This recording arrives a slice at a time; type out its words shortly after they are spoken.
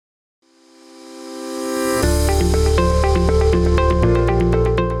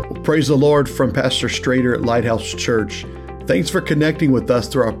Praise the Lord from Pastor Strader at Lighthouse Church. Thanks for connecting with us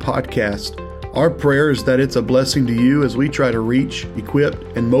through our podcast. Our prayer is that it's a blessing to you as we try to reach,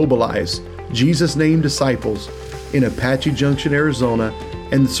 equip, and mobilize Jesus-named disciples in Apache Junction, Arizona,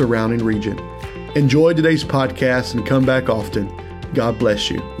 and the surrounding region. Enjoy today's podcast and come back often. God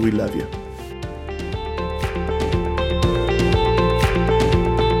bless you. We love you.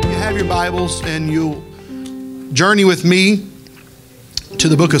 You have your Bibles and you'll journey with me to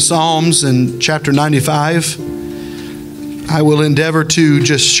the book of Psalms in chapter 95. I will endeavor to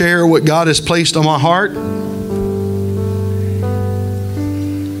just share what God has placed on my heart.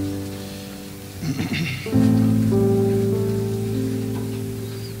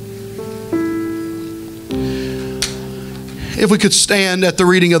 If we could stand at the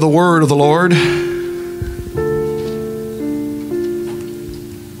reading of the word of the Lord.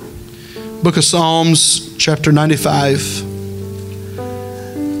 Book of Psalms, chapter 95.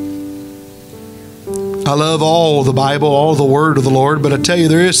 I love all the Bible, all the word of the Lord, but I tell you,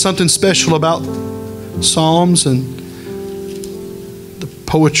 there is something special about Psalms and the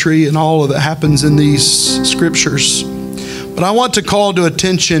poetry and all of that happens in these scriptures. But I want to call to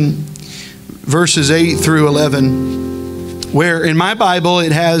attention verses 8 through 11. Where in my Bible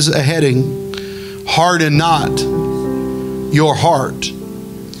it has a heading, harden not your heart.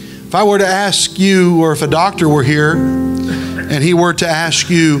 If I were to ask you, or if a doctor were here and he were to ask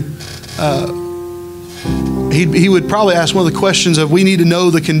you, he would probably ask one of the questions of, we need to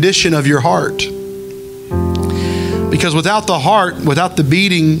know the condition of your heart. Because without the heart, without the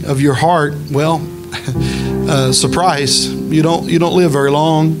beating of your heart, well, surprise, you don't live very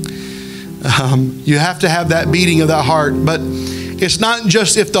long. You have to have that beating of that heart. But it's not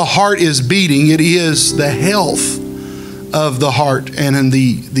just if the heart is beating, it is the health of the heart and in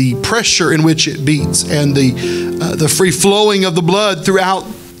the pressure in which it beats and the free flowing of the blood throughout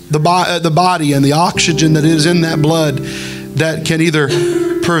the body and the oxygen that is in that blood that can either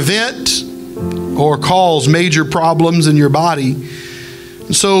prevent or cause major problems in your body.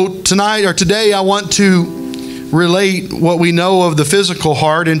 So tonight or today I want to relate what we know of the physical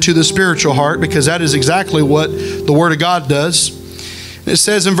heart into the spiritual heart, because that is exactly what the Word of God does. It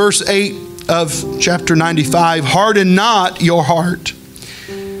says in verse 8 of chapter 95, harden not your heart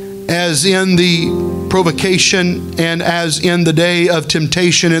as in the provocation and as in the day of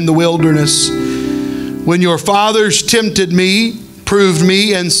temptation in the wilderness, when your fathers tempted me, proved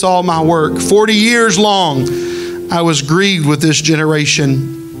me, and saw my work. 40 years long I was grieved with this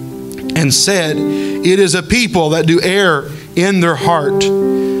generation, and said, it is a people that do err in their heart.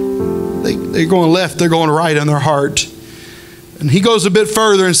 They're going left, they're going right in their heart. And he goes a bit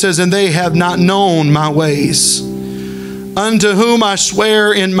further and says, and they have not known my ways, unto whom I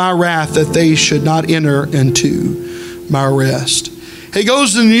swear in my wrath that they should not enter into my rest. He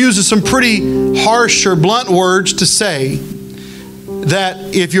goes and uses some pretty harsh or blunt words to say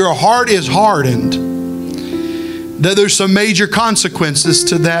that if your heart is hardened, that there's some major consequences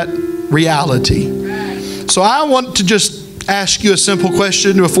to that reality. So I want to just ask you a simple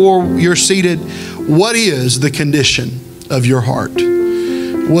question before you're seated. What is the condition of your heart?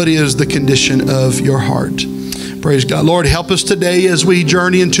 What is the condition of your heart? Praise God. Lord, help us today as we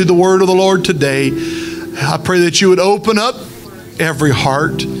journey into the word of the Lord today. I pray that you would open up every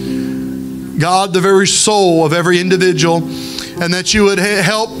heart, God, the very soul of every individual, and that you would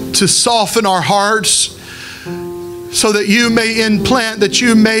help to soften our hearts, so that you may implant, that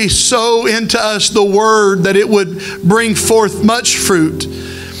you may sow into us the word, that it would bring forth much fruit.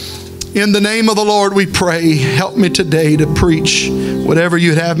 In the name of the Lord we pray. Help me today to preach whatever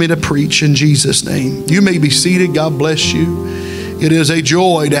you'd have me to preach in Jesus' name. You may be seated. God bless you. It is a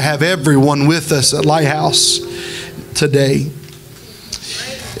joy to have everyone with us at Lighthouse today.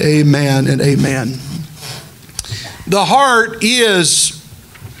 Amen and amen. The heart is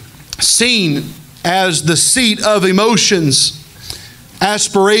seen as the seat of emotions,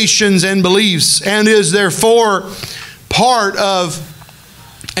 aspirations, and beliefs, and is therefore part of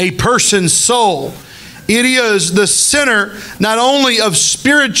a person's soul. It is the center not only of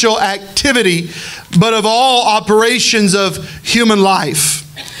spiritual activity, but of all operations of human life.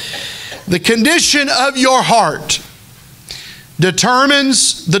 The condition of your heart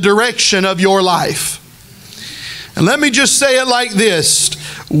determines the direction of your life. And let me just say it like this.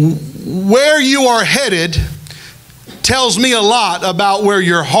 Where you are headed tells me a lot about where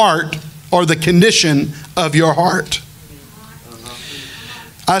your heart or the condition of your heart.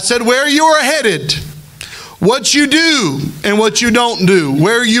 I said where you are headed, what you do and what you don't do,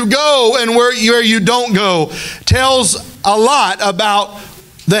 where you go and where you don't go, tells a lot about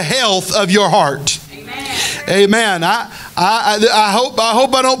the health of your heart. Amen. Amen. I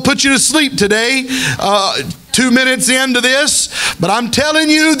hope I don't put you to sleep today. 2 minutes into this, but I'm telling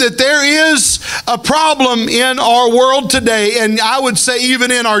you that there is a problem in our world today, and I would say even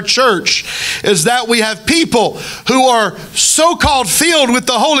in our church, is that we have people who are so-called filled with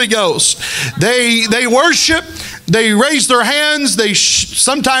the Holy Ghost. They worship, they raise their hands,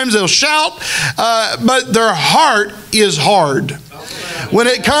 sometimes they'll shout, but their heart is hard. When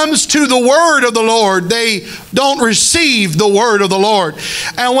it comes to the word of the Lord, they don't receive the word of the Lord.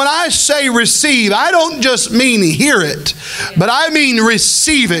 And when I say receive, I don't just mean hear it, but I mean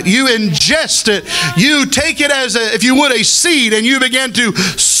receive it. You ingest it. You take it as, if you would, a seed, and you begin to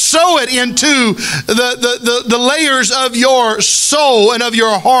sow it into the layers of your soul and of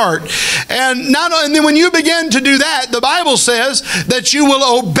your heart. And then when you begin to do that, the Bible says that you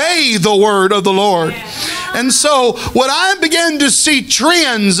will obey the word of the Lord. And so when I begin to see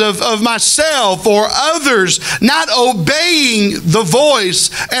trends of myself or others not obeying the voice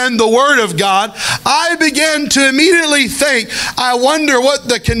and the word of God, I begin to immediately think, I wonder what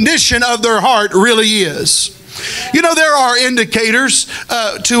the condition of their heart really is. You know, there are indicators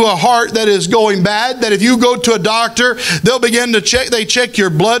to a heart that is going bad, that if you go to a doctor, they'll begin to check. They check your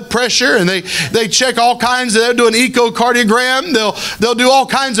blood pressure, and they check all kinds. They'll do an echocardiogram. They'll do all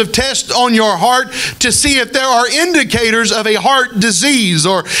kinds of tests on your heart to see if there are indicators of a heart disease,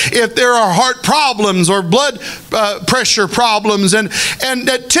 or if there are heart problems or blood pressure problems. And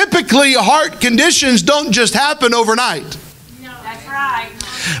that typically heart conditions don't just happen overnight. No, that's right.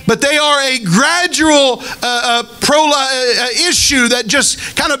 But they are a gradual issue that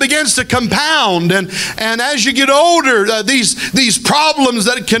just kind of begins to compound. And as you get older, these problems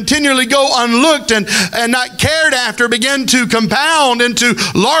that continually go unlooked and not cared after begin to compound into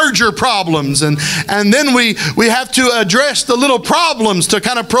larger problems. And then we have to address the little problems to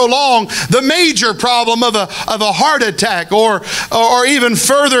kind of prolong the major problem of a heart attack or even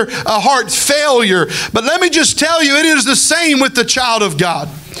further, a heart failure. But let me just tell you, it is the same with the child of God.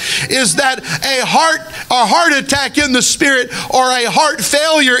 Is that a heart attack in the spirit or a heart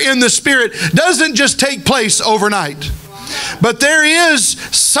failure in the spirit doesn't just take place overnight. But there is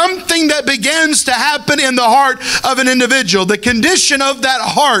something that begins to happen in the heart of an individual. The condition of that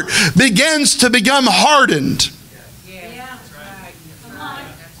heart begins to become hardened.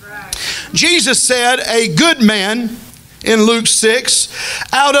 Jesus said, a good man, in Luke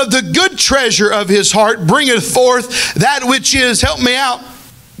 6, out of the good treasure of his heart bringeth forth that which is, help me out,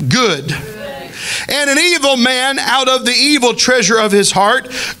 good. And an evil man out of the evil treasure of his heart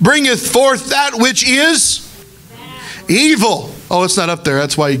bringeth forth that which is evil. Oh, it's not up there.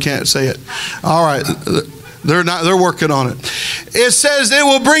 That's why you can't say it. All right. They're working on it. It says it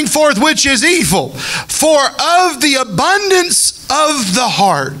will bring forth which is evil. For of the abundance of the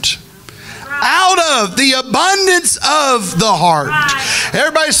heart, out of the abundance of the heart.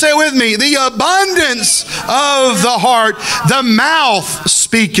 Everybody say with me, the abundance of the heart, the mouth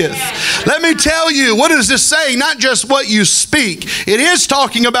speaketh. Let me tell you, what is this saying? Not just what you speak. It is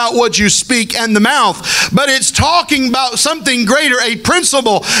talking about what you speak and the mouth, but it's talking about something greater, a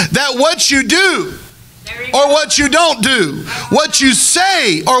principle that what you do or what you don't do, what you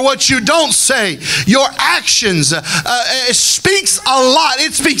say or what you don't say, your actions, it speaks a lot.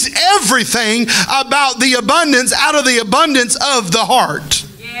 It speaks everything about the abundance, out of the abundance of the heart.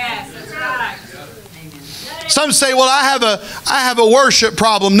 Yes, that's right. Some say, well, I have a worship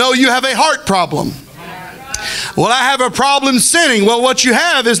problem. No, you have a heart problem. Well, I have a problem sinning. Well, what you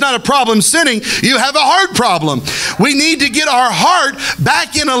have is not a problem sinning. You have a heart problem. We need to get our heart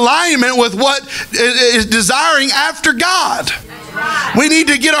back in alignment with what is desiring after God. We need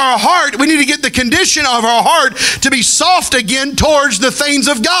to get our heart, we need to get the condition of our heart to be soft again towards the things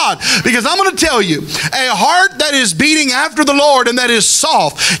of God. Because I'm going to tell you, a heart that is beating after the Lord and that is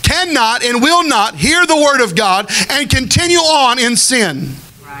soft cannot and will not hear the word of God and continue on in sin.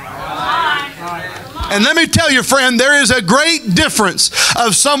 And let me tell you, friend, there is a great difference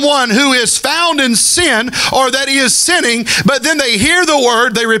of someone who is found in sin or that is sinning, but then they hear the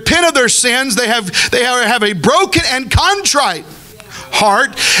word, they repent of their sins, they have a broken and contrite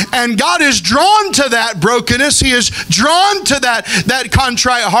heart, and God is drawn to that brokenness. He is drawn to that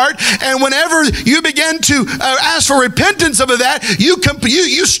contrite heart, and whenever you begin to ask for repentance of that,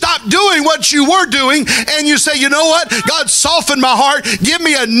 you stop doing what you were doing, and you say, you know what, God, soften my heart, give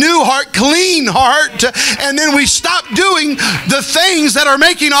me a new heart, clean heart, and then we stop doing the things that are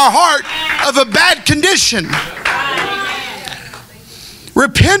making our heart of a bad condition.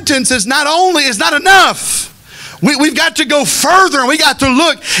 Repentance is not enough. We've got to go further, and we got to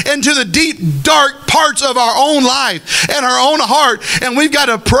look into the deep, dark parts of our own life and our own heart. And we've got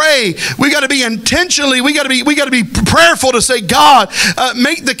to pray. We got to be intentionally, we got to be prayerful to say, God,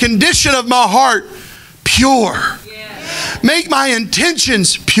 make the condition of my heart pure. Make my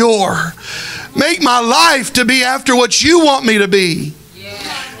intentions pure. Make my life to be after what you want me to be.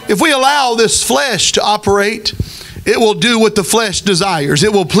 If we allow this flesh to operate, it will do what the flesh desires.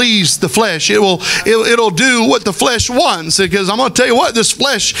 It will please the flesh. It'll do what the flesh wants. Because I'm going to tell you what, this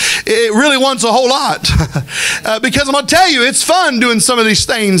flesh, it really wants a whole lot. Because I'm going to tell you, it's fun doing some of these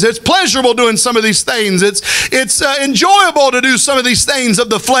things. It's pleasurable doing some of these things. It's enjoyable to do some of these things of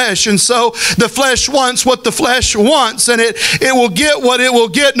the flesh. And so the flesh wants what the flesh wants, and it will get what it will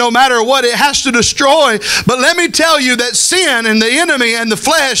get no matter what it has to destroy. But let me tell you that sin and the enemy and the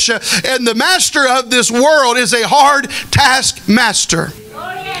flesh and the master of this world is a hard taskmaster.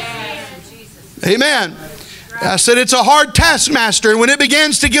 Amen. I said it's a hard taskmaster, and when it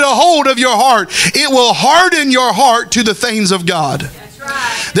begins to get a hold of your heart, it will harden your heart to the things of God.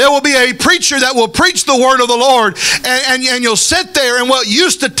 There will be a preacher that will preach the word of the Lord, and you'll sit there, and what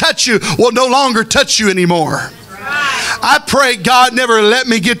used to touch you will no longer touch you anymore. I pray God never let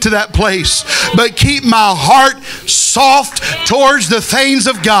me get to that place, but keep my heart soft towards the things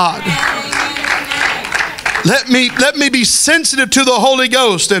of God. Let me be sensitive to the Holy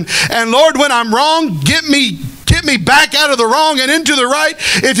Ghost. And Lord, when I'm wrong, get me back out of the wrong and into the right.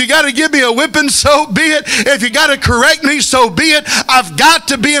 If you got to give me a whipping, so be it. If you got to correct me, so be it. I've got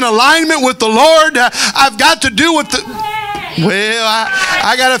to be in alignment with the Lord. I've got to do what the... Well,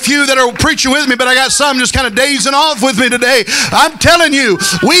 I got a few that are preaching with me, but I got some just kind of dazing off with me today. I'm telling you,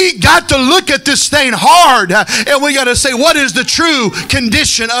 we got to look at this thing hard, and we got to say, what is the true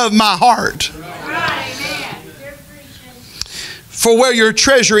condition of my heart? For where your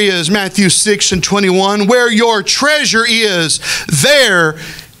treasure is, Matthew 6:21, where your treasure is, there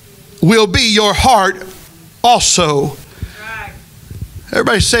will be your heart also.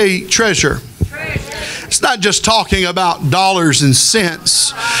 Everybody say treasure. It's not just talking about dollars and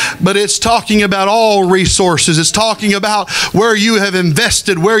cents, but it's talking about all resources. It's talking about where you have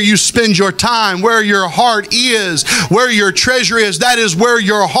invested, where you spend your time, where your heart is, where your treasure is. That is where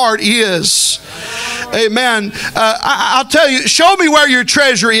your heart is. Amen. I'll tell you, show me where your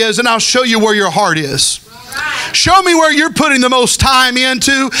treasure is, and I'll show you where your heart is. Show me where you're putting the most time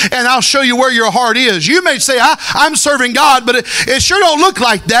into, and I'll show you where your heart is. You may say, I'm serving God, but it sure don't look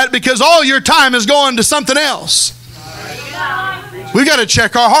like that, because all your time is going to something else. We got to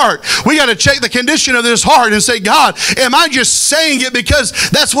check our heart. We got to check the condition of this heart and say, God, am I just saying it because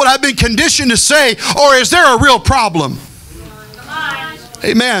that's what I've been conditioned to say, or is there a real problem?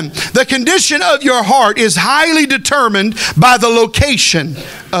 Amen. The condition of your heart is highly determined by the location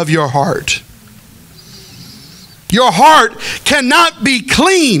of your heart. Your heart cannot be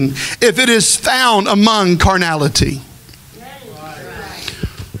clean if it is found among carnality.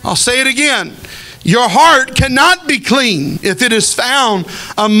 I'll say it again. Your heart cannot be clean if it is found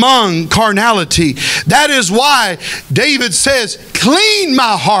among carnality. That is why David says, clean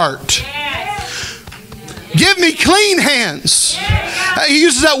my heart. Give me clean hands. He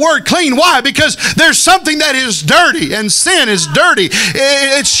uses that word clean. Why? Because there's something that is dirty, and sin is dirty.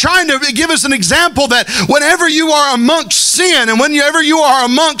 It's trying to give us an example that whenever you are amongst sin, and whenever you are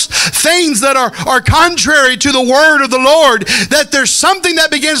amongst things that are contrary to the word of the Lord, that there's something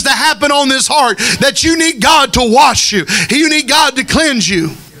that begins to happen on this heart, that you need God to wash you. You need God to cleanse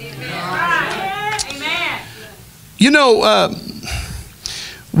you. Amen. You know,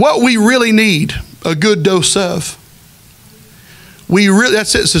 what we really need a good dose of.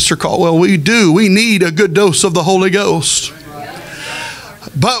 That's it, Sister Caldwell. We need a good dose of the Holy Ghost.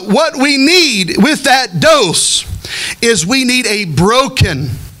 But what we need with that dose is we need a broken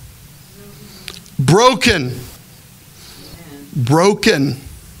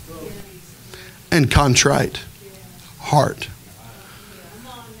and contrite heart.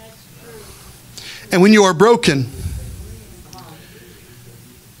 And when you are broken,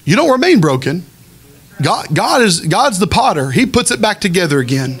 you don't remain broken. God's the potter. He puts it back together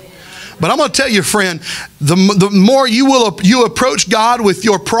again. But I'm going to tell you, friend, the more you approach God with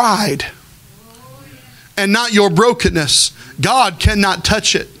your pride and not your brokenness, God cannot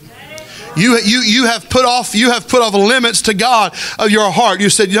touch it. You have put off limits to God of your heart.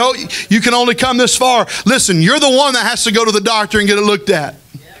 You said, you can only come this far. Listen, you're the one that has to go to the doctor and get it looked at.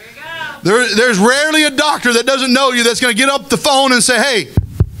 There's rarely a doctor that doesn't know you that's going to get up the phone and say, hey,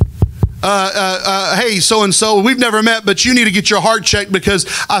 hey, so-and-so, we've never met, but you need to get your heart checked because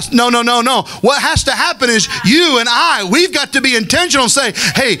no. What has to happen is you and we've got to be intentional and say,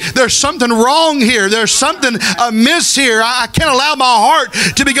 hey, there's something wrong here. There's something amiss here. I can't allow my heart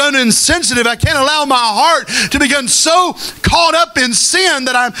to become insensitive. I can't allow my heart to become so caught up in sin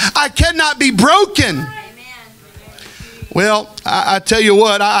that I cannot be broken. Well, I tell you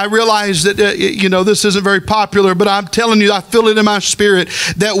what, I realize that, this isn't very popular, but I'm telling you, I feel it in my spirit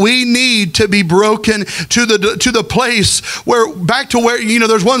that we need to be broken to the place back to where,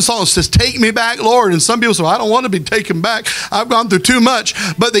 there's one song that says, take me back, Lord. And some people say, well, I don't want to be taken back. I've gone through too much.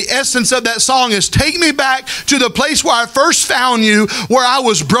 But the essence of that song is, take me back to the place where I first found you, where I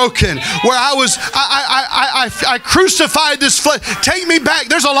was broken, where I crucified this flesh. Take me back.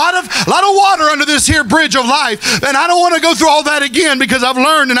 There's a lot of water under this here bridge of life. And I don't want to go through all that again because I've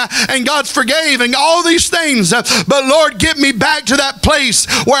learned and God's forgave and all these things. But Lord, get me back to that place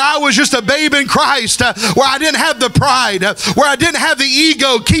where I was just a babe in Christ, where I didn't have the pride, where I didn't have the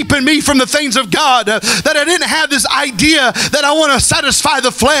ego keeping me from the things of God, that I didn't have this idea that I want to satisfy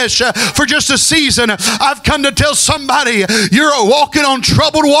the flesh for just a season. I've come to tell somebody, you're walking on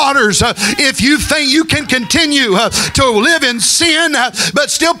troubled waters if you think you can continue to live in sin but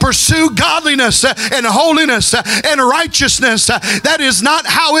still pursue godliness and holiness and righteousness. That is not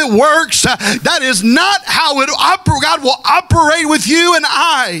how it works. That is not how God will operate with you and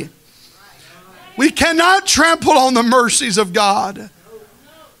I. We cannot trample on the mercies of God.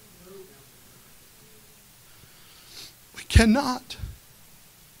 We cannot.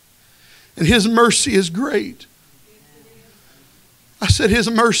 And His mercy is great. I said His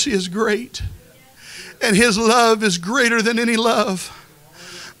mercy is great. And His love is greater than any love.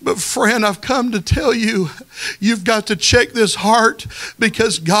 But friend, I've come to tell you, you've got to check this heart,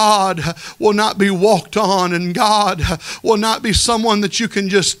 because God will not be walked on, and God will not be someone that you can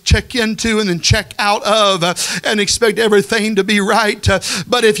just check into and then check out of and expect everything to be right.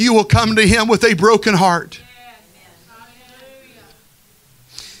 But if you will come to Him with a broken heart.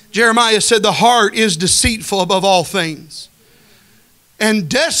 Jeremiah said the heart is deceitful above all things and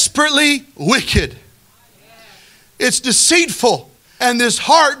desperately wicked. It's deceitful. And this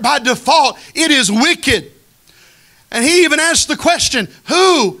heart, by default, it is wicked. And he even asked the question,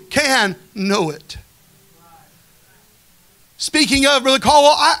 who can know it? Speaking of, Brother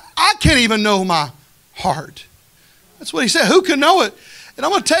Caldwell, I can't even know my heart. That's what he said. Who can know it? And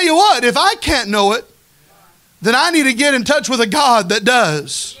I'm going to tell you what, if I can't know it, then I need to get in touch with a God that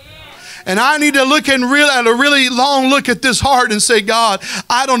does. And I need to look at a really long look at this heart and say, God,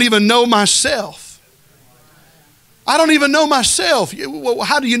 I don't even know myself. I don't even know myself. Well,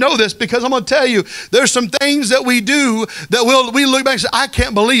 how do you know this? Because I'm going to tell you, there's some things that we do that we look back and say, I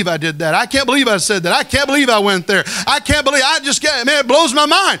can't believe I did that. I can't believe I said that. I can't believe I went there. I can't believe, it blows my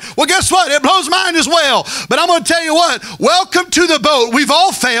mind. Well, guess what? It blows mine as well. But I'm going to tell you what, welcome to the boat. We've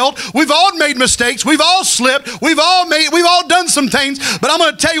all failed. We've all made mistakes. We've all slipped. We've all done some things. But I'm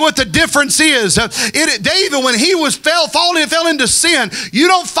going to tell you what the difference is. David, when he fell into sin, you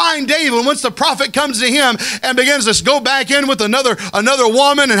don't find David once the prophet comes to him and begins to go back in with another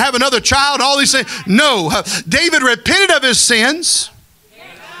woman and have another child and all these things. No, David repented of his sins.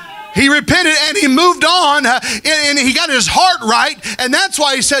 He repented and he moved on and he got his heart right, and that's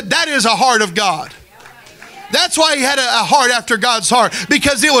why he said that is a heart of God. That's why he had a heart after God's heart,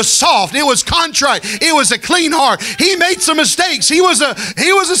 because it was soft, it was contrite, it was a clean heart. He made some mistakes. He was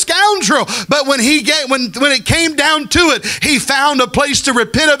a scoundrel, but when it came down to it, he found a place to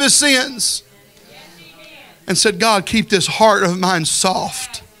repent of his sins. And said, God, keep this heart of mine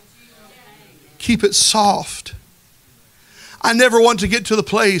soft. Keep it soft. I never want to get to the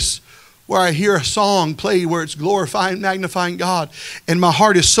place where I hear a song played where it's glorifying, magnifying God, and my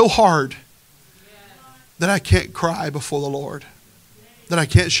heart is so hard that I can't cry before the Lord, that I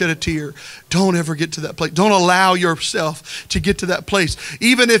can't shed a tear. Don't ever get to that place. Don't allow yourself to get to that place.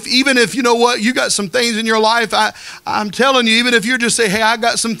 Even if you know what, you got some things in your life, I'm telling you, even if you just say, hey, I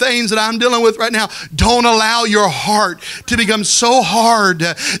got some things that I'm dealing with right now, don't allow your heart to become so hard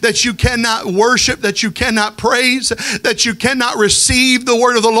that you cannot worship, that you cannot praise, that you cannot receive the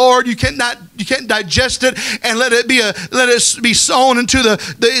word of the Lord. You can't digest it and let it be sown into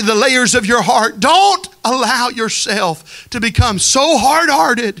the layers of your heart. Don't allow yourself to become so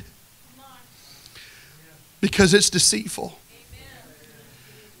hard-hearted, because it's deceitful.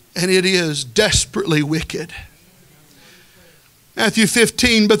 And it is desperately wicked. Matthew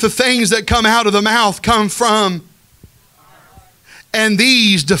 15, but the things that come out of the mouth come from, and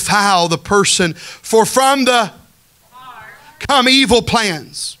these defile the person. For from the come evil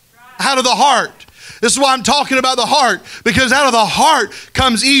plans. Out of the heart. This is why I'm talking about the heart, because out of the heart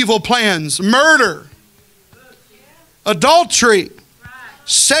comes evil plans, murder, adultery,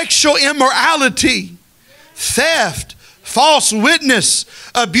 sexual immorality, theft, false witness,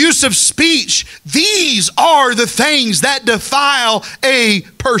 abusive speech. These are the things that defile a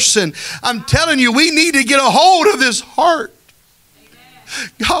person. I'm telling you, we need to get a hold of this heart.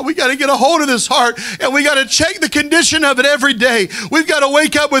 God, we got to get a hold of this heart, and we got to check the condition of it every day. We've got to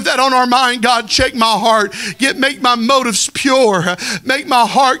wake up with that on our mind. God, check my heart. Make my motives pure. Make my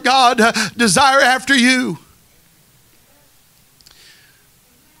heart, God, desire after you.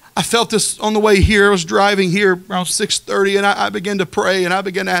 I felt this on the way here. I was driving here around 6:30, and I began to pray, and I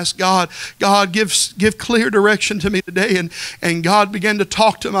began to ask God, give clear direction to me today. And God began to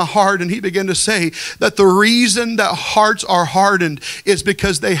talk to my heart, and he began to say that the reason that hearts are hardened is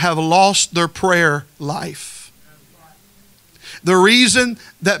because they have lost their prayer life. The reason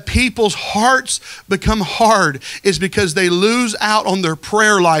that people's hearts become hard is because they lose out on their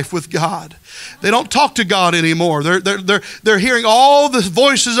prayer life with God. They don't talk to God anymore. They're hearing all the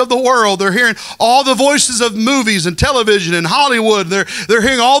voices of the world. They're hearing all the voices of movies and television and Hollywood. They're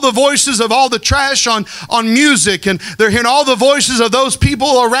hearing all the voices of all the trash on music, and they're hearing all the voices of those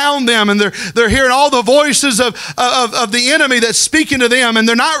people around them, and they're hearing all the voices of the enemy that's speaking to them, and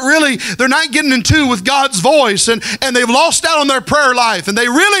they're not getting in tune with God's voice, and they've lost out on their prayer life, and they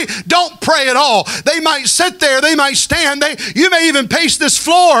really don't pray at all. They might sit there, they might stand, you may even pace this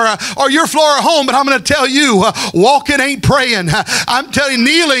floor or your floor at home, but I'm going to tell you, walking ain't praying. I'm telling you,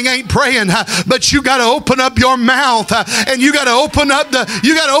 kneeling ain't praying. But you got to open up your mouth, and you got to open up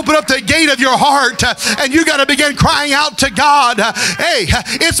the gate of your heart, and you got to begin crying out to God. Hey,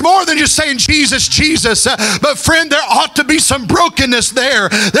 it's more than just saying Jesus, Jesus. But friend, there ought to be some brokenness there.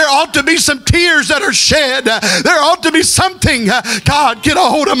 There ought to be some tears that are shed. There ought to be something. God, get a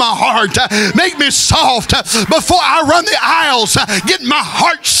hold of my heart. Make me soft before I run the aisles. Get my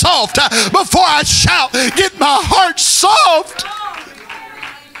heart soft before I shout. Get my heart soft.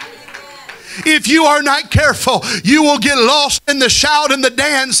 If you are not careful, you will get lost in the shout and the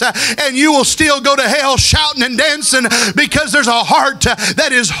dance, and you will still go to hell shouting and dancing because there's a heart that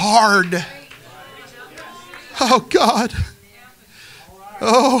is hard. Oh God.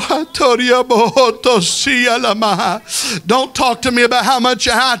 Oh, don't talk to me about how much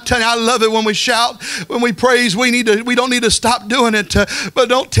I love it when we shout, when we praise. We don't need to stop doing it. But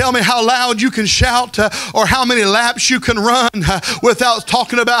don't tell me how loud you can shout or how many laps you can run without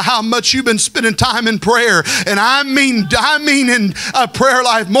talking about how much you've been spending time in prayer. And I mean in a prayer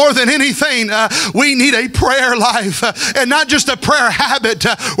life more than anything. We need a prayer life, and not just a prayer habit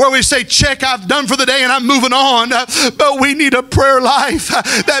where we say, check, I've done for the day and I'm moving on. But we need a prayer life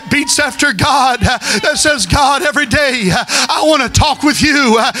that beats after God, that says, God, every day I want to talk with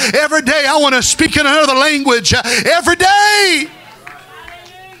you. Every day I want to speak in another language. Every day.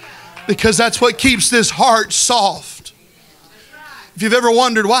 Because that's what keeps this heart soft. If you've ever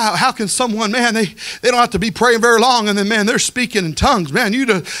wondered, wow, how can someone, man, they don't have to be praying very long, and then, man, they're speaking in tongues. Man,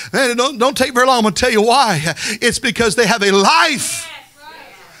 it don't take very long. I'm going to tell you why. It's because they have a life.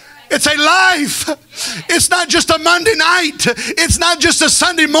 It's a life. It's not just a Monday night. It's not just a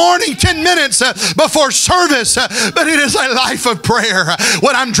Sunday morning, 10 minutes before service, but it is a life of prayer.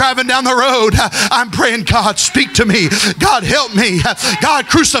 When I'm driving down the road, I'm praying, God, speak to me. God, help me. God,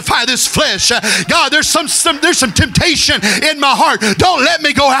 crucify this flesh. God, there's some temptation in my heart. Don't let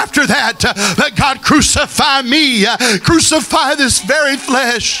me go after that. But God, crucify me. Crucify this very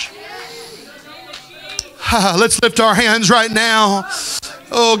flesh. Let's lift our hands right now.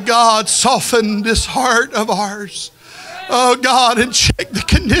 Oh God, soften this heart of ours. Oh God, and check the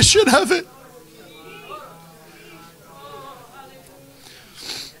condition of it.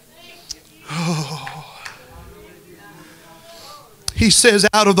 Oh. He says,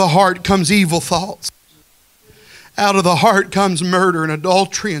 out of the heart comes evil thoughts. Out of the heart comes murder and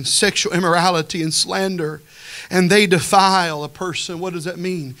adultery and sexual immorality and slander. And they defile a person. What does that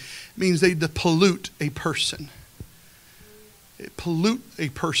mean? It means they pollute a person. Pollute a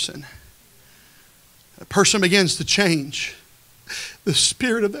person. A person begins to change. The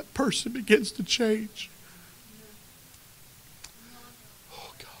spirit of that person begins to change.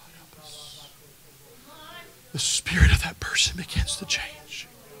 Oh God, help us. The spirit of that person begins to change.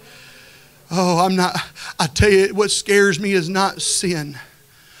 Oh, I tell you, what scares me is not sin.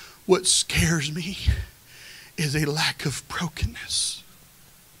 What scares me is a lack of brokenness.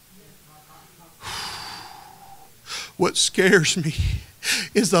 What scares me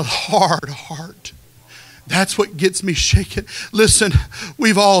is the hard heart That's what gets me shaken. Listen,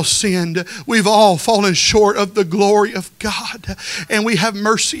 we've all sinned. We've all fallen short of the glory of God. And we have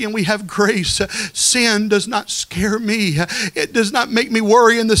mercy and we have grace. Sin does not scare me. It does not make me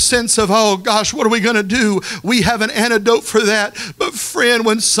worry in the sense of, oh gosh, what are we going to do? We have an antidote for that. But friend,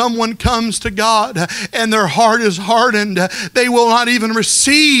 when someone comes to God and their heart is hardened, they will not even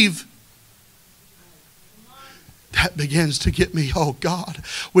receive. That begins to get me, oh God,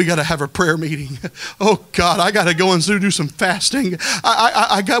 we got to have a prayer meeting. Oh God, I got to go and do some fasting. We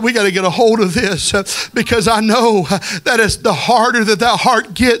got to get a hold of this because I know that it's the harder that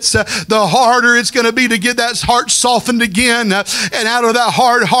heart gets, the harder it's going to be to get that heart softened again. And out of that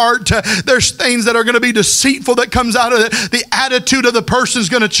hard heart, there's things that are going to be deceitful that comes out of it. The attitude of the person's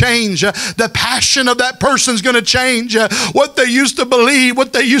going to change. The passion of that person's going to change. What they used to believe,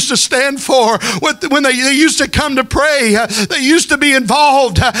 what they used to stand for, when they used to come to pray, they used to be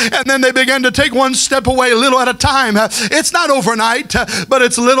involved, and then they began to take one step away, a little at a time. It's not overnight, but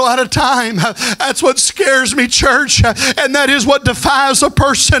it's little at a time. That's what scares me, church, and that is what defies a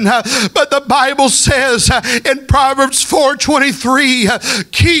person. But the Bible says in Proverbs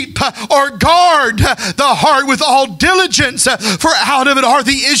 4:23, keep or guard the heart with all diligence, for out of it are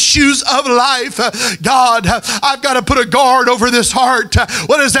the issues of life. God, I've got to put a guard over this heart.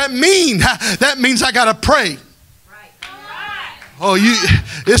 What does that mean? That means I got to pray. Oh, you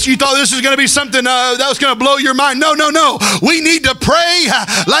thought this was going to be something that was going to blow your mind. No. We need to pray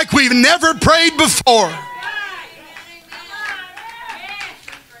like we've never prayed before.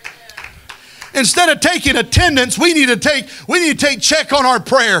 Instead of taking attendance, we need to take check on our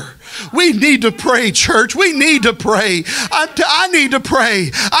prayer. We need to pray, church. We need to pray. I need to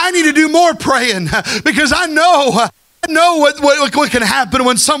pray. I need to do more praying because I know what can happen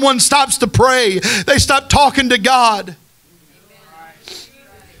when someone stops to pray. They stop talking to God.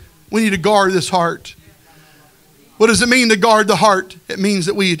 We need to guard this heart. What does it mean to guard the heart? It means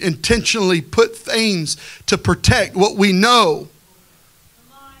that we intentionally put things to protect what we know.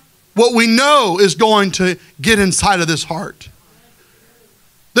 What we know is going to get inside of this heart.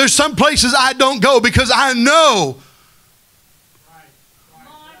 There's some places I don't go because I know.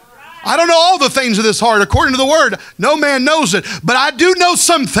 I don't know all the things of this heart. According to the word, no man knows it. But I do know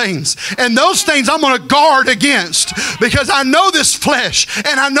some things. And those things I'm going to guard against. Because I know this flesh.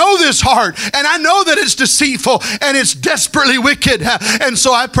 And I know this heart. And I know that it's deceitful. And it's desperately wicked. And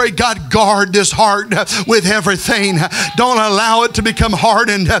so I pray, God, guard this heart with everything. Don't allow it to become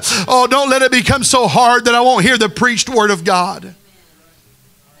hardened. Oh, don't let it become so hard that I won't hear the preached word of God.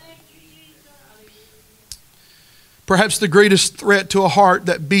 Perhaps the greatest threat to a heart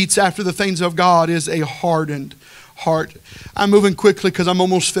that beats after the things of God is a hardened heart. I'm moving quickly because I'm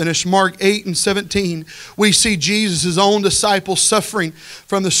almost finished. Mark 8:17, we see Jesus' own disciples suffering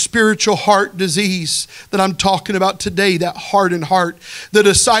from the spiritual heart disease that I'm talking about today, that hardened heart. The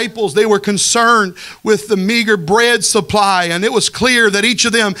disciples, they were concerned with the meager bread supply, and it was clear that each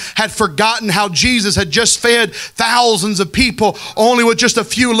of them had forgotten how Jesus had just fed thousands of people only with just a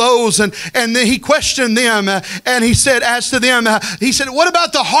few loaves. And then he questioned them, and he said, what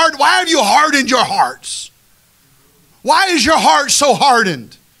about the heart? Why have you hardened your hearts? Why is your heart so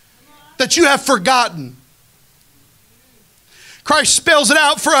hardened that you have forgotten? Christ spells it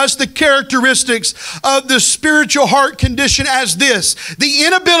out for us, the characteristics of the spiritual heart condition as this: the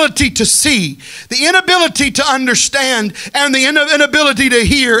inability to see, the inability to understand, and the inability to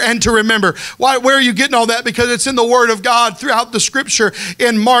hear and to remember. Where are you getting all that? Because it's in the Word of God throughout the Scripture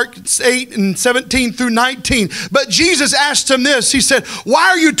in Mark 8:17 through 19. But Jesus asked him this. He said, why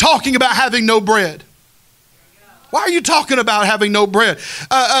are you talking about having no bread? Why are you talking about having no bread?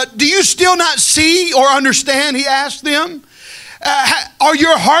 Do you still not see or understand? He asked them. Are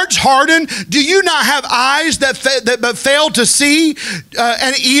your hearts hardened? Do you not have eyes that fail to see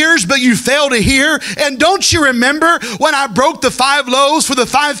and ears but you fail to hear? And don't you remember when I broke the 5 loaves for the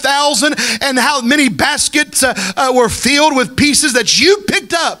 5,000 and how many baskets were filled with pieces that you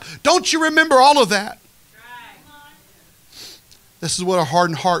picked up? Don't you remember all of that? This is what a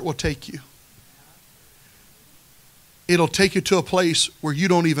hardened heart will take you. It'll take you to a place where you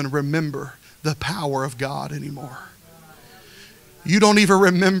don't even remember the power of God anymore. You don't even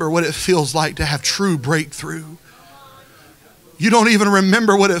remember what it feels like to have true breakthrough. You don't even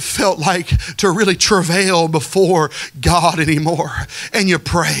remember what it felt like to really travail before God anymore. And you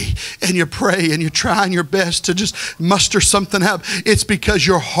pray and you pray and you're trying your best to just muster something up. It's because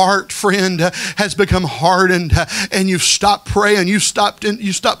your heart, friend, has become hardened and you've stopped praying. You stopped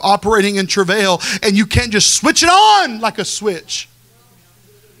operating in travail, and you can't just switch it on like a switch.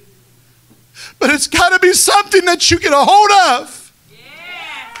 But it's got to be something that you get a hold of.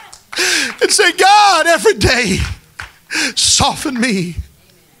 And say, God, every day, soften me.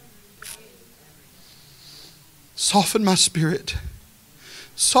 Soften my spirit.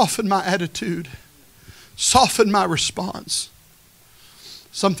 Soften my attitude. Soften my response.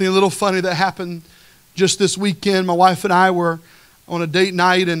 Something a little funny that happened just this weekend. My wife and I were on a date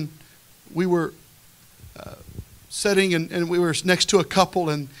night, and we were sitting, and we were next to a couple,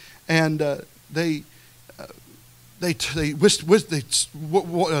 and they leaned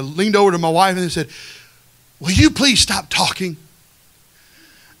over to my wife and they said, "Will you please stop talking?"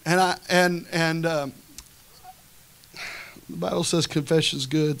 And the Bible says confession's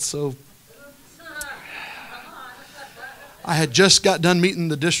good, so I had just got done meeting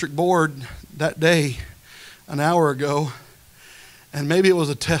the district board that day, an hour ago, and maybe it was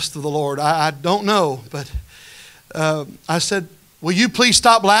a test of the Lord. I don't know, but I said, "Will you please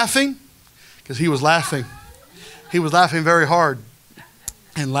stop laughing?" Because he was laughing. He was laughing very hard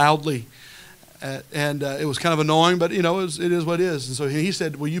and loudly. And it was kind of annoying, but it is what it is. And so he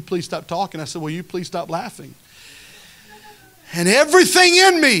said, "Will you please stop talking?" I said, "Will you please stop laughing?" And everything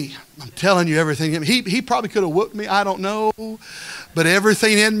in me, I'm telling you, everything in me, he probably could have whooped me, I don't know. But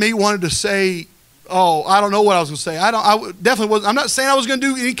everything in me wanted to say, I don't know what I was going to say. I'm not saying I was going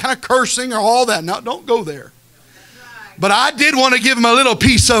to do any kind of cursing or all that. No, don't go there. But I did want to give him a little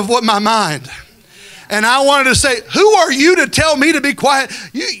piece of what my mind. And I wanted to say, "Who are you to tell me to be quiet?"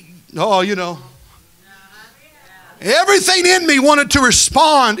 Everything in me wanted to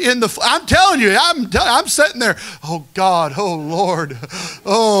respond I'm telling you, I'm sitting there. "Oh God, oh Lord,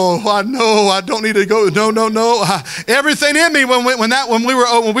 I know I don't need to go. No. Everything in me when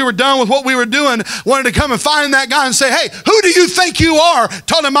we were done with what we were doing wanted to come and find that guy and say, "Hey, who do you think you are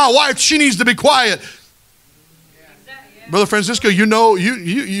telling my wife she needs to be quiet?" Brother Francisco, you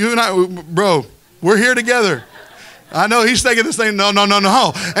and I, bro, we're here together. I know he's thinking this thing, no. Ain't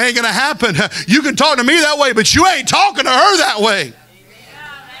going to happen. You can talk to me that way, but you ain't talking to her that way.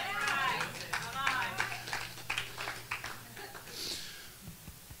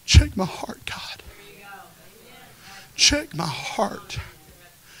 Check my heart, God. Check my heart.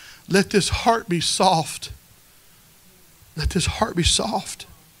 Let this heart be soft. Let this heart be soft.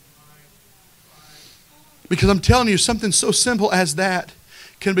 Because I'm telling you, something so simple as that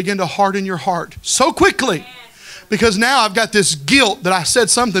can begin to harden your heart so quickly. Because now I've got this guilt that I said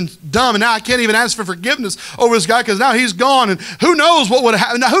something dumb, and now I can't even ask for forgiveness over this guy because now he's gone, and who knows what would have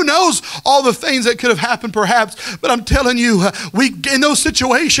happened. Now, who knows all the things that could have happened perhaps. But I'm telling you, in those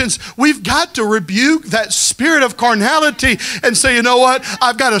situations, we've got to rebuke that spirit of carnality and say, "You know what?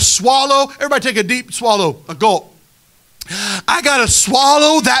 I've got to swallow." Everybody take a deep swallow, a gulp. I got to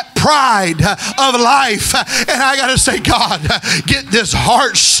swallow that pride of life, and I got to say, "God, get this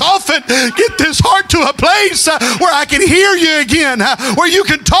heart softened. Get this heart to a place where I can hear you again, where you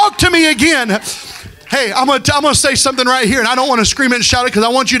can talk to me again." Hey, I'm gonna say something right here, and I don't want to scream it and shout it because I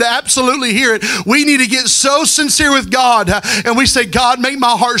want you to absolutely hear it. We need to get so sincere with God, and we say, "God, make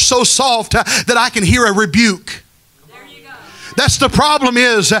my heart so soft that I can hear a rebuke." That's the problem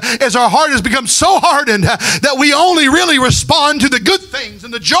is our heart has become so hardened that we only really respond to the good things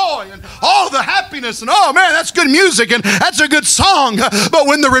and the joy and all the happiness and, "Oh man, that's good music and that's a good song." But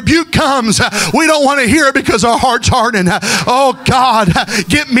when the rebuke comes, we don't want to hear it because our heart's hardened. Oh God,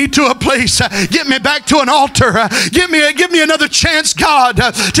 get me to a place, get me back to an altar, give me another chance, God,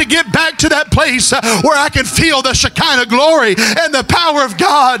 to get back to that place where I can feel the Shekinah glory and the power of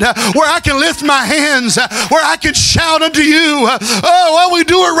God, where I can lift my hands, where I can shout unto you. We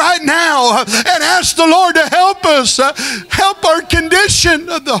do it right now and ask the Lord to help us, help our condition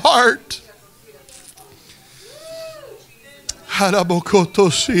of the heart.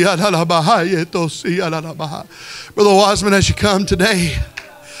 Brother Wiseman, as you come today,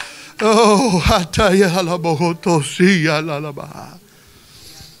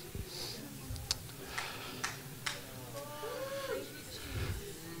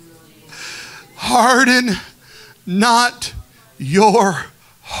 harden not your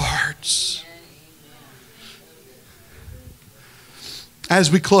hearts. As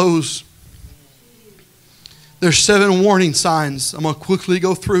we close, there's 7 warning signs I'm going to quickly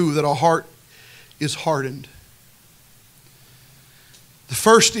go through that our heart is hardened. The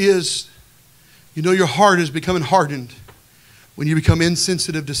first is, your heart is becoming hardened when you become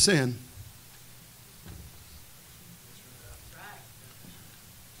insensitive to sin.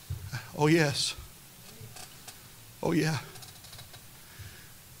 Oh yes. Oh yeah.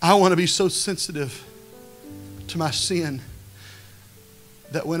 I want to be so sensitive to my sin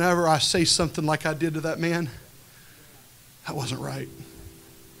that whenever I say something like I did to that man, that wasn't right.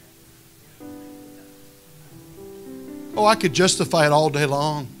 Oh, I could justify it all day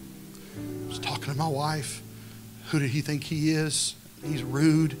long. talking to my wife. Who did he think he is? He's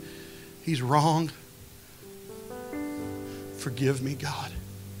rude. He's wrong. Forgive me, God.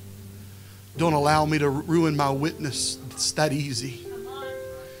 Don't allow me to ruin my witness. It's that easy.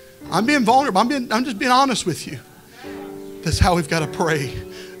 I'm being vulnerable. I'm just being honest with you. That's how we've got to pray.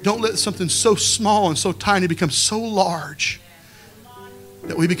 Don't let something so small and so tiny become so large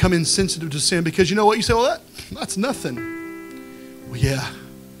that we become insensitive to sin. Because you know what? You say, well, that's nothing. Well, yeah.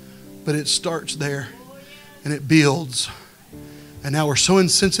 But it starts there and it builds. And now we're so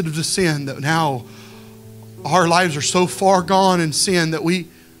insensitive to sin that now our lives are so far gone in sin that we're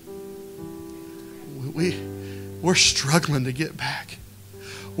struggling to get back.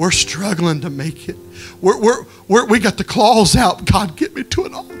 We're struggling to make it. We got the claws out. God, get me to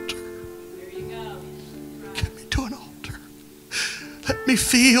an altar. There you go. Get me to an altar. Let me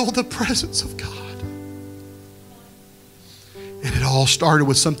feel the presence of God. And it all started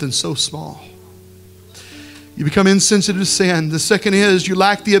with something so small. You become insensitive to sin. The second is you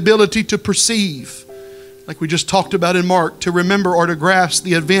lack the ability to perceive, like we just talked about in Mark, to remember or to grasp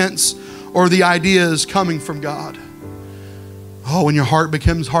the events or the ideas coming from God. Oh, when your heart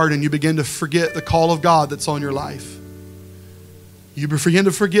becomes hardened, you begin to forget the call of God that's on your life. You begin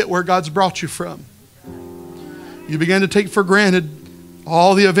to forget where God's brought you from. You begin to take for granted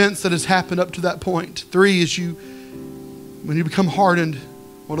all the events that has happened up to that point. 3 is when you become hardened,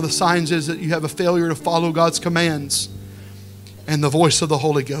 one of the signs is that you have a failure to follow God's commands and the voice of the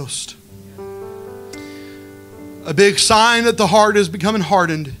Holy Ghost. A big sign that the heart is becoming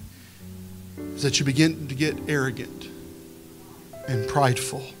hardened is that you begin to get arrogant and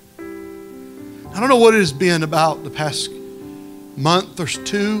prideful. I don't know what it has been about the past month or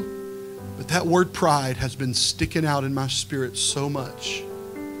 2, but that word pride has been sticking out in my spirit so much.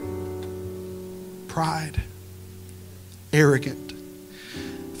 Pride. Arrogant.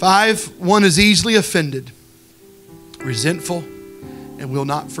 5, one is easily offended, resentful, and will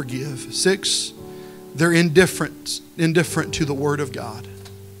not forgive. 6, they're indifferent to the Word of God.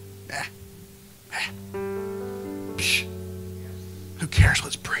 Who cares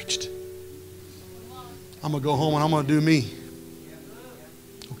what's preached? I'm going to go home and I'm going to do me.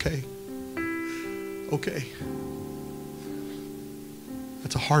 Okay.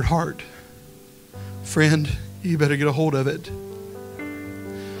 That's a hard heart. Friend, you better get a hold of it.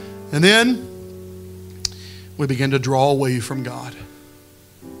 And then we begin to draw away from God.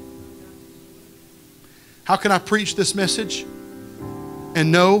 How can I preach this message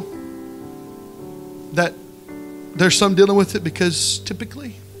and know that there's some dealing with it? Because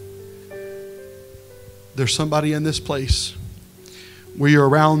typically there's somebody in this place where you're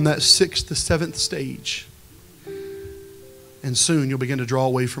around that 6th to 7th stage, and soon you'll begin to draw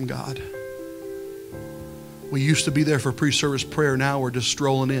away from God. We used to be there for pre-service prayer. Now we're just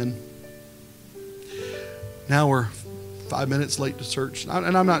strolling in. Now we're 5 minutes late to church.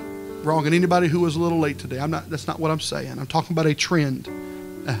 And I'm not wronging anybody who was a little late today. That's not what I'm saying. I'm talking about a trend,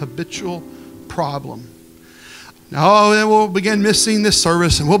 a habitual problem. Now then we'll begin missing this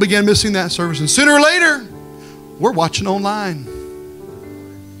service and we'll begin missing that service. And sooner or later, we're watching online.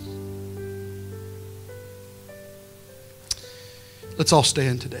 Let's all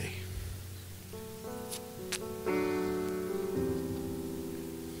stand today.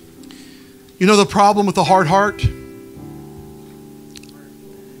 You know the problem with the hard heart? The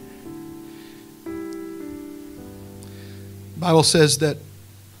Bible says that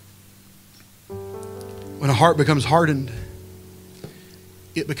when a heart becomes hardened,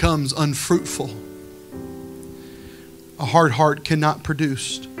 it becomes unfruitful. A hard heart cannot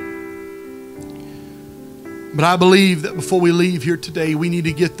produce. But I believe that before we leave here today, we need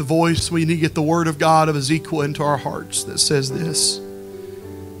to get the voice, we need to get the word of God of Ezekiel into our hearts that says this.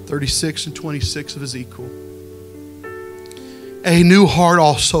 36 and 26 of Ezekiel. A new heart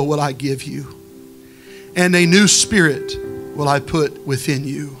also will I give you, and a new spirit will I put within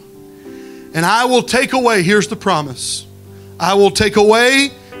you. And I will take away, here's the promise, I will take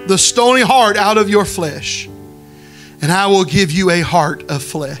away the stony heart out of your flesh, and I will give you a heart of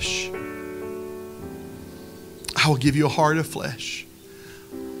flesh. I will give you a heart of flesh.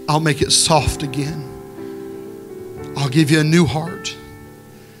 I'll make it soft again. I'll give you a new heart.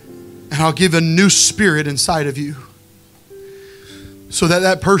 And I'll give a new spirit inside of you. So that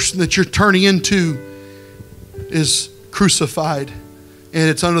that person that you're turning into is crucified. And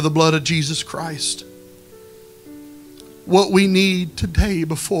it's under the blood of Jesus Christ. What we need today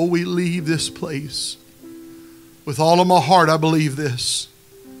before we leave this place, with all of my heart I believe this,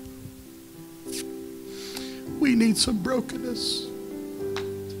 we need some brokenness.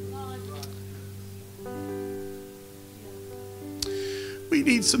 We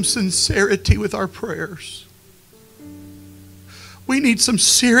need some sincerity with our prayers. We need some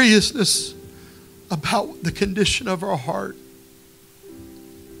seriousness about the condition of our heart.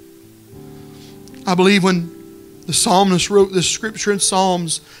 I believe when the psalmist wrote this scripture in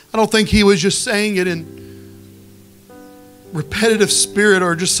Psalms, I don't think he was just saying it in repetitive spirit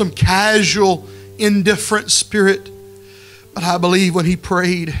or just some casual, indifferent spirit. But I believe when he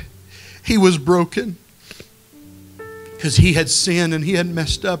prayed, he was broken because he had sinned and he had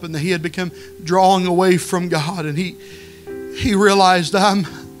messed up and he had become drawing away from God. And he realized, I'm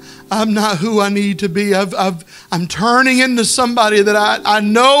not who I need to be. I'm turning into somebody that I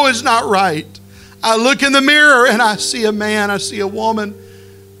know is not right. I look in the mirror and I see a man, I see a woman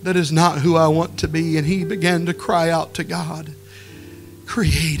that is not who I want to be. And he began to cry out to God,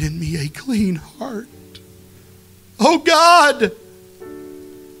 create in me a clean heart. Oh God,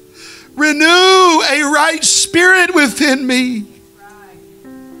 renew a right spirit within me.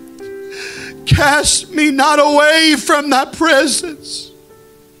 Cast me not away from thy presence,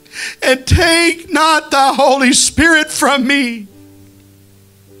 and take not thy Holy Spirit from me,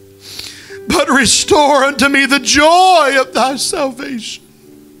 but restore unto me the joy of thy salvation,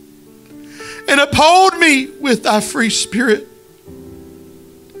 and uphold me with thy free spirit.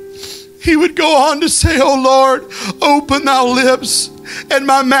 He would go on to say, O Lord, open thy lips, and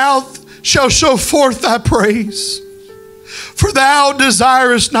my mouth shall show forth thy praise. For thou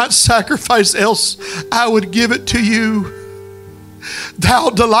desirest not sacrifice, else I would give it to you. Thou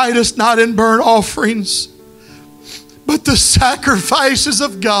delightest not in burnt offerings, but the sacrifices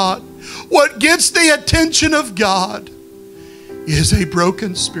of God. What gets the attention of God is a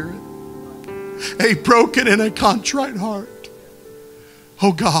broken spirit, a broken and a contrite heart.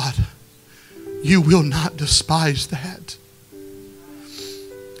 Oh God, you will not despise that.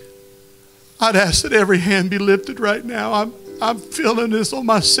 I'd ask that every hand be lifted right now. I'm feeling this on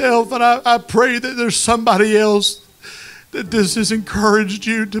myself, and I pray that there's somebody else that this has encouraged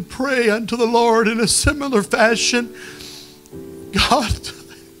you to pray unto the Lord in a similar fashion. God,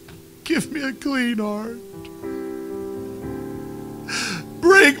 give me a clean heart.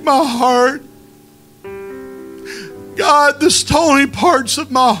 Break my heart. God, the stony parts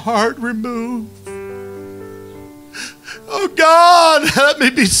of my heart remove. Oh God, help me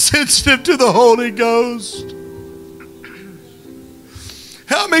be sensitive to the Holy Ghost.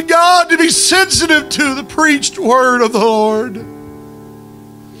 Help me, God, to be sensitive to the preached word of the Lord.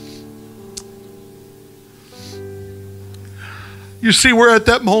 You see, we're at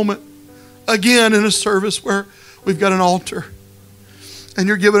that moment again in a service where we've got an altar and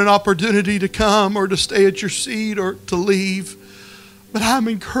you're given an opportunity to come or to stay at your seat or to leave. But I'm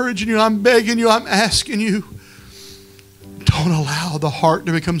encouraging you, I'm begging you, I'm asking you, don't allow the heart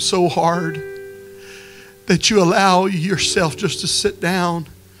to become so hard that you allow yourself just to sit down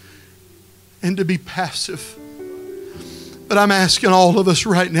and to be passive. But I'm asking all of us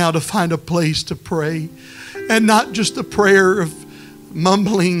right now to find a place to pray, and not just a prayer of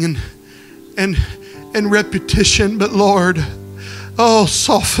mumbling and repetition, but Lord, oh,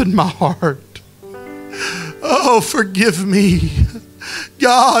 soften my heart. Oh, forgive me.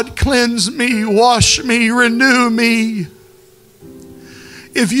 God, cleanse me, wash me, renew me.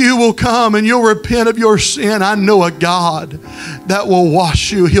 If you will come and you'll repent of your sin, I know a God that will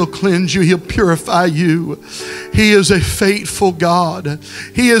wash you. He'll cleanse you. He'll purify you. He is a faithful God.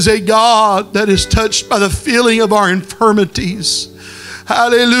 He is a God that is touched by the feeling of our infirmities.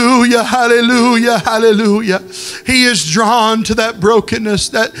 Hallelujah, hallelujah, hallelujah. He is drawn to that brokenness,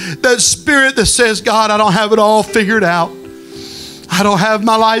 that spirit that says, God, I don't have it all figured out. I don't have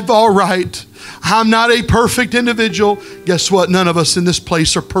my life all right. I'm not a perfect individual. Guess what? None of us in this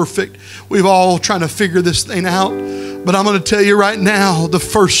place are perfect. We've all trying to figure this thing out. But I'm going to tell you right now, the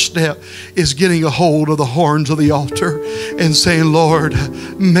first step is getting a hold of the horns of the altar and saying, Lord,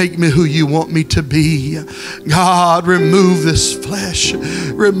 make me who you want me to be. God, remove this flesh.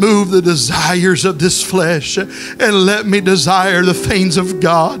 Remove the desires of this flesh and let me desire the things of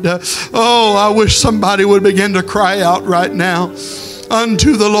God. Oh, I wish somebody would begin to cry out right now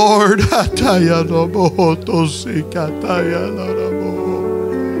unto the Lord.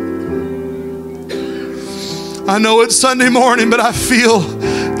 I know it's Sunday morning, but I feel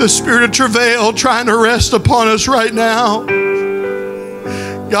the spirit of travail trying to rest upon us right now.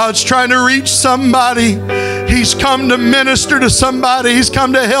 God's trying to reach somebody. He's come to minister to somebody. He's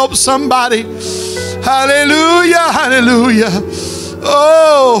come to help somebody. Hallelujah, hallelujah.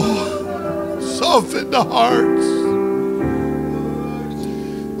 Oh, soften the hearts.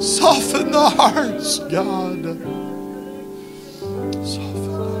 Soften the hearts, God. Soften.